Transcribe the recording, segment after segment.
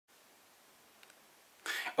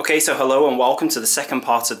Okay, so hello and welcome to the second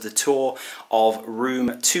part of the tour of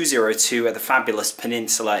room 202 at the fabulous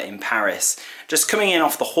Peninsula in Paris. Just coming in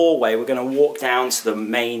off the hallway, we're going to walk down to the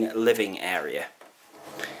main living area.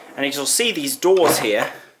 And as you'll see, these doors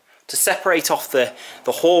here, to separate off the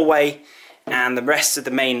hallway and the rest of the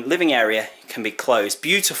main living area, can be closed.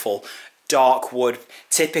 Beautiful dark wood,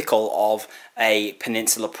 typical of a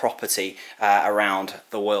Peninsula property around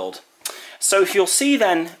the world. So if you'll see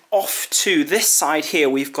then, off to this side here,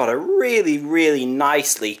 we've got a really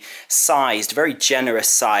nicely sized, very generous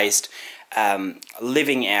sized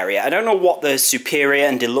living area. I don't know what the superior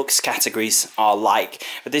and deluxe categories are like,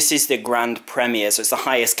 but this is the Grand Premier, so it's the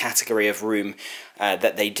highest category of room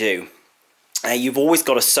that they do. You've always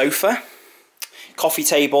got a sofa, coffee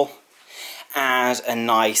table, and a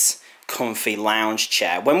nice comfy lounge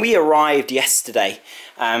chair. When we arrived yesterday,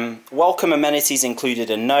 welcome amenities included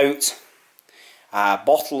a note, a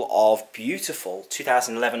bottle of beautiful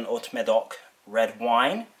 2011 Haute Medoc red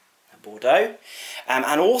wine, Bordeaux,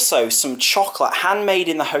 and also some chocolate handmade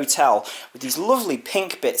in the hotel with these lovely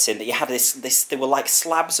pink bits in that you had they were like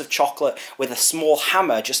slabs of chocolate with a small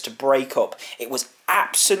hammer just to break up. It was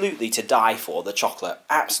absolutely to die for, the chocolate,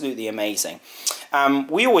 absolutely amazing.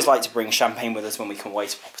 We always like to bring champagne with us when we come away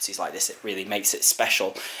to properties like this. It really makes it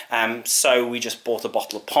special. So we just bought a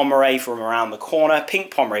bottle of Pommery from around the corner,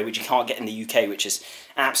 pink Pommery, which you can't get in the UK, which is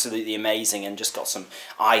absolutely amazing, and just got some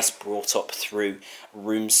ice brought up through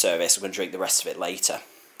room service. We're going to drink the rest of it later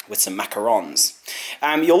with some macarons.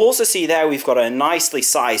 You'll also see there we've got a nicely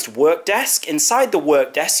sized work desk. Inside the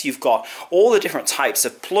work desk you've got all the different types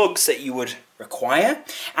of plugs that you would require,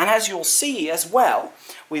 and as you'll see as well,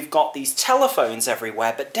 we've got these telephones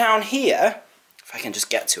everywhere, but down here, if I can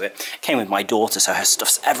just get to it, came with my daughter so her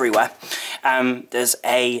stuff's everywhere, there's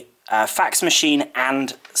a fax machine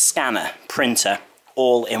and scanner, printer,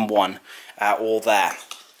 all in one, all there.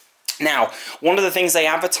 Now, one of the things they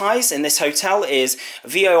advertise in this hotel is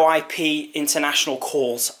VoIP international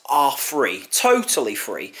calls are free, totally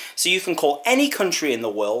free. So you can call any country in the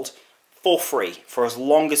world for free, for as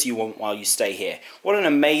long as you want while you stay here. What an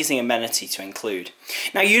amazing amenity to include.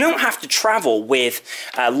 Now, you don't have to travel with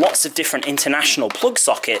lots of different international plug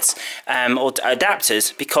sockets or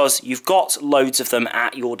adapters, because you've got loads of them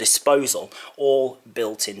at your disposal, all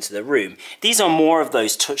built into the room. These are more of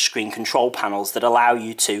those touchscreen control panels that allow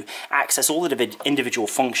you to access all the individual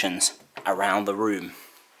functions around the room.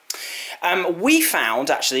 We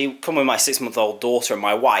found, actually, come with my 6-month-old daughter and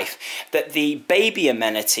my wife, that the baby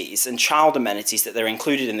amenities and child amenities that they're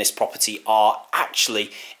included in this property are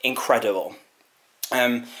actually incredible.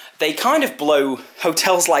 They kind of blow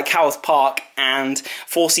hotels like Howth Park and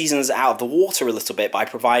Four Seasons out of the water a little bit by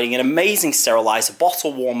providing an amazing sterilizer,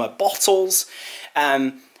 bottle warmer bottles,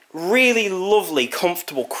 really lovely,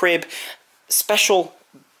 comfortable crib, special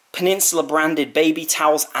Peninsula branded baby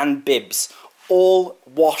towels and bibs, all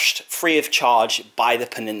washed free of charge by the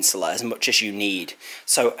Peninsula, as much as you need.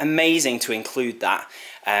 So amazing to include that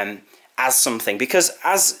as something, because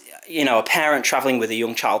as you know, a parent traveling with a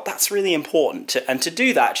young child, that's really important. And to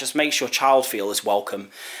do that, just makes your child feel as welcome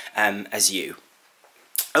as you.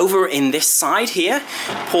 Over in this side here,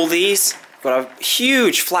 pull these. We've got a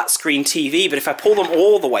huge flat screen TV, but if I pull them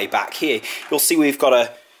all the way back here, you'll see we've got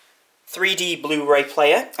a 3D Blu-ray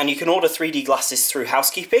player, and you can order 3D glasses through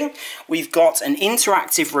housekeeping. We've got an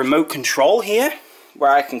interactive remote control here,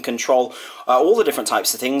 where I can control all the different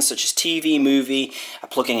types of things, such as TV, movie,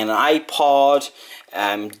 plugging in an iPod,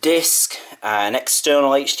 disc, an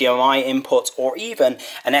external HDMI input, or even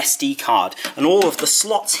an SD card. And all of the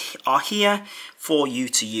slots are here for you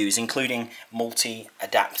to use, including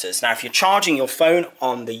multi-adapters. Now, if you're charging your phone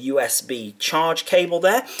on the USB charge cable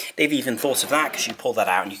there, they've even thought of that, because you pull that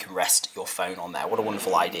out and you can rest your phone on there. What a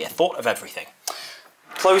wonderful idea. Thought of everything.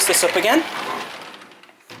 Close this up again.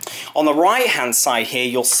 On the right-hand side here,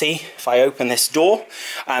 you'll see, if I open this door,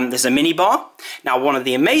 there's a minibar. Now, one of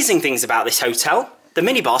the amazing things about this hotel, the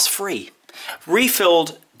minibar's free.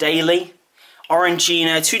 Refilled daily,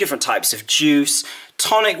 Orangina, 2 different types of juice,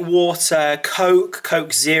 tonic water, Coke,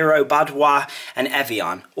 Coke Zero, Badois, and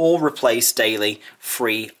Evian, all replaced daily,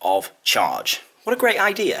 free of charge. What a great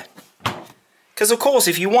idea. Because, of course,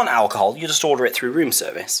 if you want alcohol, you just order it through room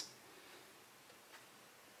service.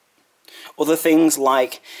 Other things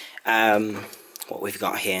like what we've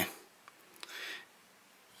got here.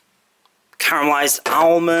 Caramelized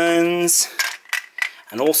almonds,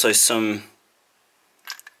 and also some,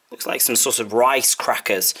 looks like some sort of rice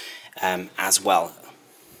crackers as well.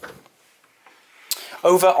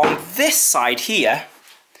 Over on this side here,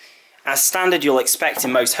 As standard, you'll expect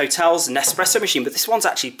in most hotels an espresso machine, but this one's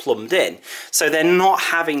actually plumbed in, so they're not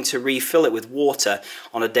having to refill it with water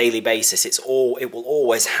on a daily basis. It will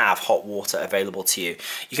always have hot water available to you.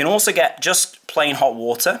 You can also get just plain hot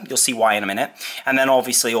water. You'll see why in a minute, and then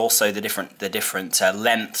obviously also the different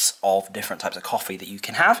lengths of different types of coffee that you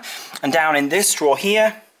can have. And down in this drawer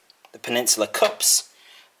here, the Peninsula cups,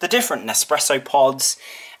 the different Nespresso pods,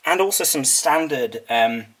 and also some standard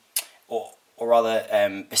or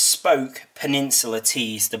rather bespoke Peninsula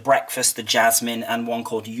teas, the breakfast, the jasmine, and one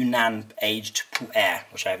called Yunnan aged pu'er,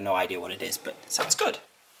 which I have no idea what it is, but it sounds good.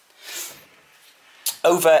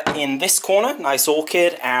 Over in this corner, nice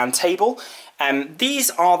orchid and table.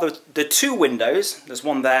 These are the two windows, there's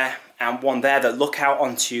one there and one there, that look out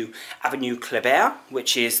onto Avenue Kléber,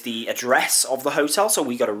 which is the address of the hotel, so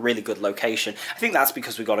we got a really good location. I think that's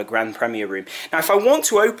because we got a Grand Premier room. Now if I want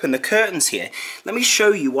to open the curtains here, let me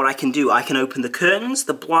show you what I can do. I can open the curtains,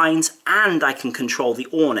 the blinds, and I can control the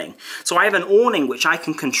awning. So I have an awning which I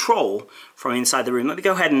can control from inside the room. Let me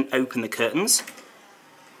go ahead and open the curtains.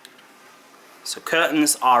 So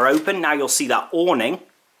curtains are open. Now you'll see that awning.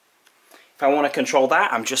 If I want to control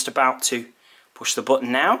that, I'm just about to push the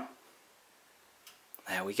button now.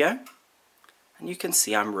 There we go. And you can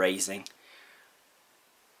see I'm raising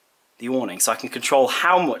the awning, so I can control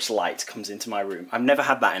how much light comes into my room. I've never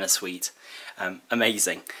had that in a suite.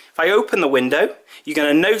 Amazing. If I open the window, you're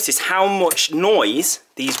going to notice how much noise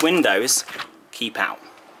these windows keep out.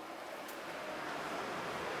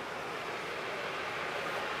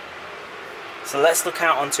 So let's look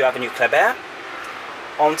out onto Avenue Kléber,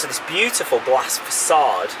 onto this beautiful glass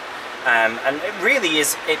facade. And it really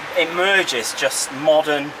is, it merges just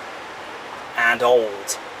modern and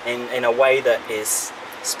old in a way that is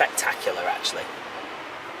spectacular, actually.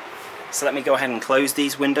 So let me go ahead and close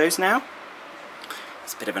these windows now.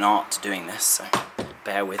 It's a bit of an art to doing this, so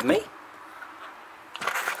bear with me.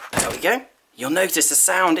 There we go. You'll notice the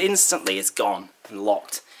sound instantly is gone and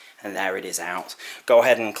locked, and there it is out. Go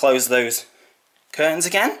ahead and close those curtains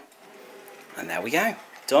again, and there we go,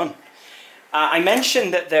 done. I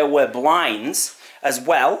mentioned that there were blinds as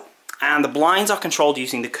well, and the blinds are controlled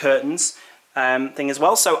using the curtains thing as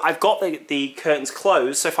well. So I've got the curtains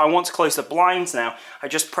closed, so if I want to close the blinds now, I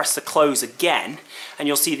just press the close again, and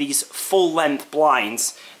you'll see these full-length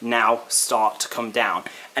blinds now start to come down.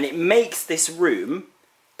 And it makes this room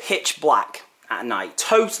pitch black at night,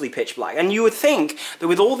 totally pitch black. And you would think that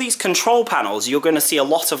with all these control panels, you're going to see a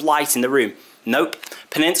lot of light in the room. Nope,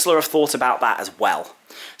 Peninsula have thought about that as well.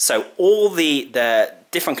 So all the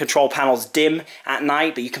different control panels dim at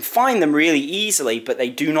night, but you can find them really easily, but they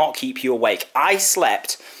do not keep you awake. I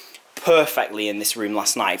slept perfectly in this room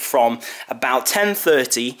last night from about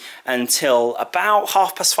 10:30 until about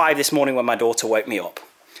 5:30 this morning when my daughter woke me up.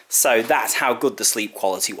 So that's how good the sleep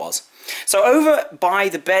quality was. So over by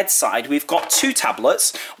the bedside, we've got two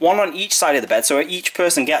tablets, one on each side of the bed, so each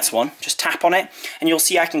person gets one. Just tap on it, and you'll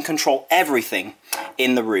see I can control everything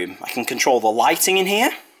in the room. I can control the lighting in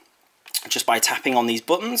here, just by tapping on these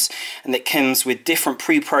buttons, and it comes with different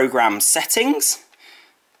pre-programmed settings.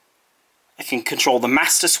 I can control the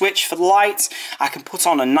master switch for the lights. I can put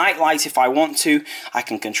on a night light if I want to. I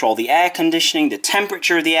can control the air conditioning, the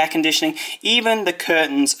temperature of the air conditioning, even the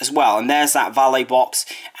curtains as well. And there's that valet box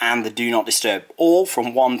and the do not disturb, all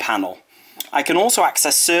from one panel. I can also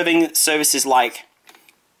access services like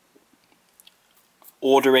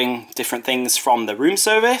ordering different things from the room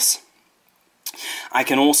service. I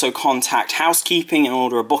can also contact housekeeping and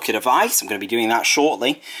order a bucket of ice. I'm going to be doing that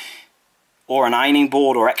shortly. Or an ironing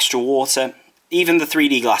board or extra water. Even the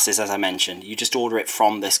 3D glasses, as I mentioned, you just order it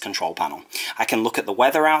from this control panel. I can look at the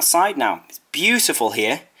weather outside. Now, it's beautiful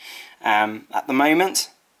here at the moment,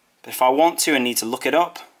 but if I want to and need to look it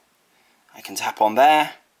up, I can tap on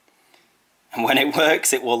there, and when it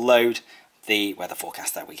works, it will load the weather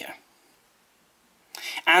forecast. There we go.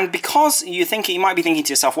 And because you might be thinking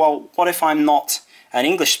to yourself, well, what if I'm not an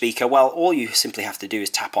English speaker? Well, all you simply have to do is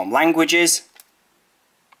tap on languages,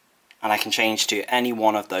 and I can change to any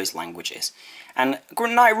one of those languages. And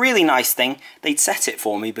a really nice thing, they'd set it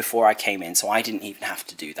for me before I came in, so I didn't even have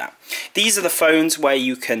to do that. These are the phones where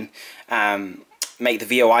you can make the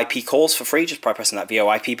VoIP calls for free just by pressing that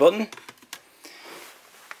VoIP button.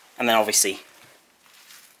 And then obviously,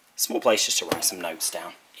 small place just to write some notes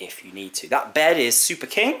down if you need to. That bed is super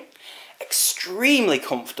king, extremely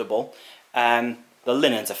comfortable. The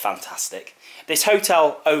linens are fantastic. This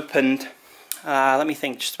hotel opened, let me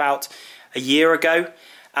think, just about a year ago.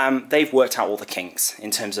 they've worked out all the kinks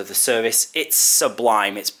in terms of the service. It's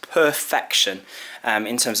sublime, it's perfection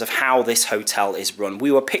in terms of how this hotel is run.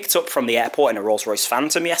 We were picked up from the airport in a Rolls-Royce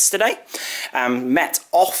Phantom yesterday, met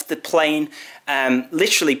off the plane,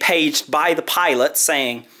 literally paged by the pilot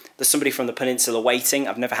saying, there's somebody from the Peninsula waiting.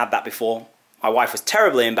 I've never had that before. My wife was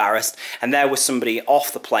terribly embarrassed, and there was somebody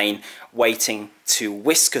off the plane waiting to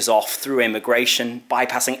whisk us off through immigration,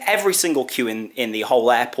 bypassing every single queue in the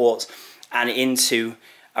whole airport and into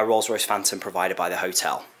a Rolls-Royce Phantom provided by the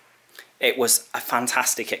hotel. It was a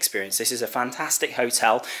fantastic experience. This is a fantastic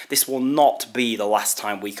hotel. This will not be the last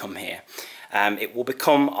time we come here. It will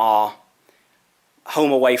become our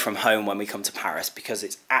home away from home when we come to Paris, because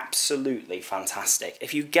it's absolutely fantastic.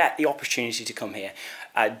 If you get the opportunity to come here,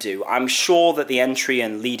 do. I'm sure that the entry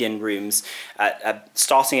and lead-in rooms,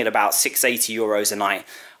 starting at about €680 a night,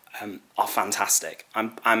 are fantastic.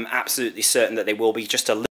 I'm absolutely certain that they will be just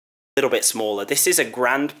a little bit smaller. This is a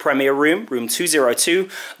grand premier room, room 202,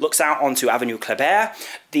 looks out onto Avenue Kléber.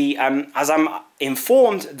 As I'm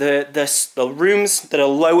informed, the rooms that are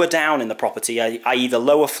lower down in the property, i.e. the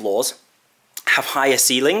lower floors, have higher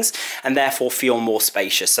ceilings and therefore feel more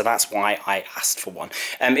spacious, so that's why I asked for one.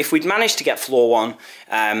 If we'd managed to get floor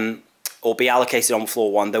one or be allocated on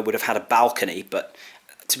floor one, they would have had a balcony, but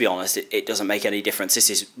to be honest, it doesn't make any difference. This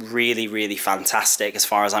is really, really fantastic as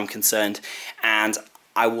far as I'm concerned, and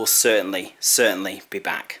I will certainly be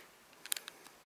back.